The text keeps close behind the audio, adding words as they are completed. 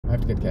I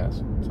have to get gas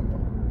at some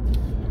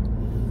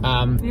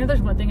point. You know,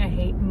 there's one thing I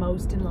hate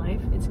most in life.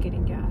 It's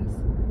getting gas.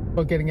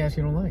 But getting gas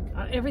you don't like?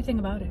 Everything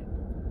about it.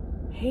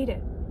 Hate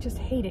it. Just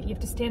hate it. You have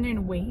to stand there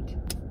and wait.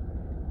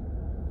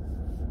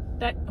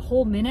 That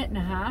whole minute and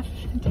a half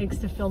it takes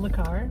to fill the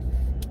car.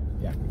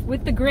 Yeah.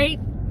 With the great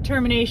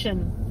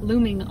termination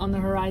looming on the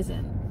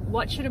horizon,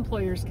 what should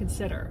employers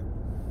consider?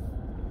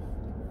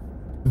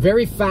 The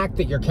very fact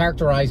that you're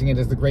characterizing it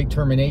as the great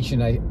termination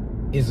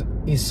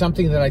is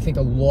something that I think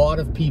a lot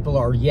of people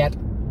are yet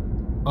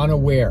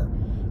unaware.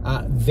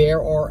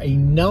 There are a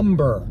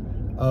number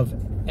of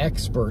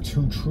experts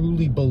who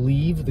truly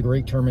believe the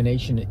great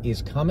termination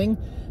is coming.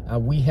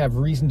 We have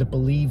reason to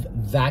believe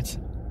that's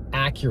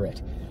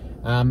accurate.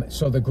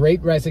 So the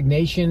great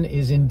resignation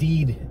is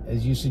indeed,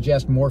 as you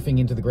suggest, morphing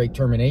into the great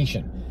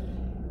termination.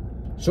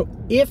 So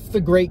if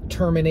the great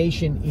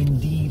termination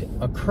indeed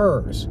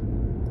occurs,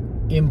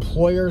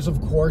 employers, of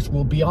course,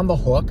 will be on the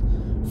hook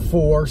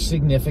for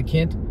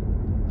significant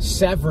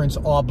severance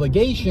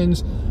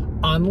obligations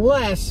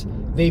unless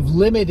they've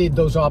limited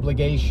those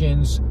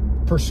obligations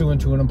pursuant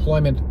to an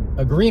employment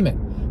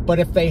agreement. But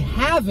if they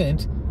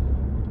haven't,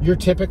 you're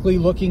typically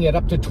looking at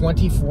up to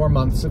 24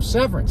 months of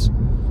severance.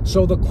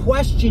 So the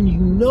question you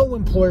know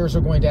employers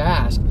are going to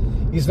ask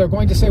is they're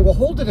going to say, well,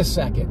 hold it a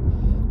second.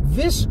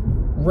 This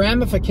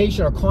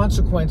ramification or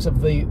consequence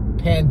of the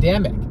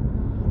pandemic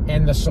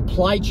and the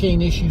supply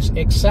chain issues,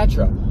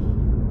 etc.,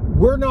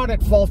 we're not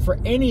at fault for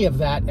any of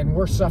that, and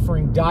we're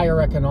suffering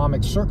dire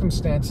economic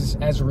circumstances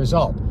as a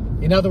result.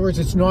 In other words,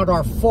 it's not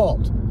our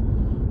fault.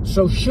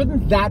 So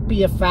shouldn't that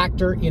be a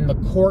factor in the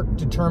court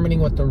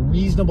determining what the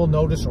reasonable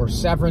notice or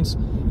severance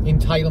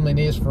entitlement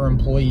is for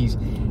employees?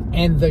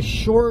 And the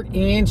short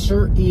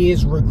answer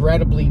is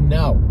regrettably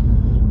no.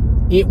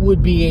 It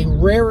would be a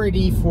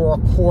rarity for a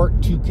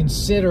court to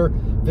consider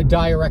the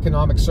dire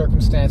economic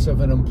circumstance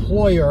of an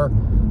employer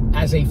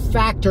as a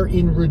factor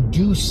in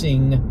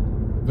reducing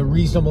the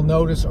reasonable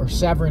notice or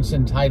severance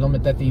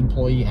entitlement that the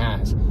employee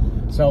has.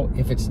 So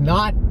if it's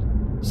not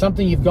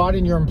something you've got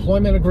in your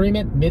employment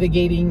agreement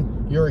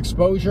mitigating your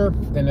exposure,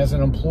 then as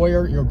an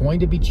employer, you're going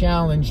to be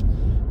challenged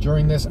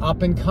during this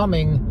up and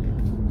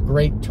coming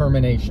great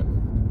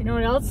termination. You know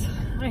what else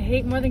I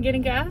hate more than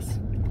getting gas?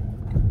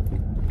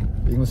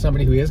 Being with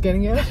somebody who is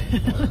getting gas?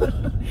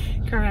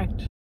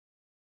 Correct.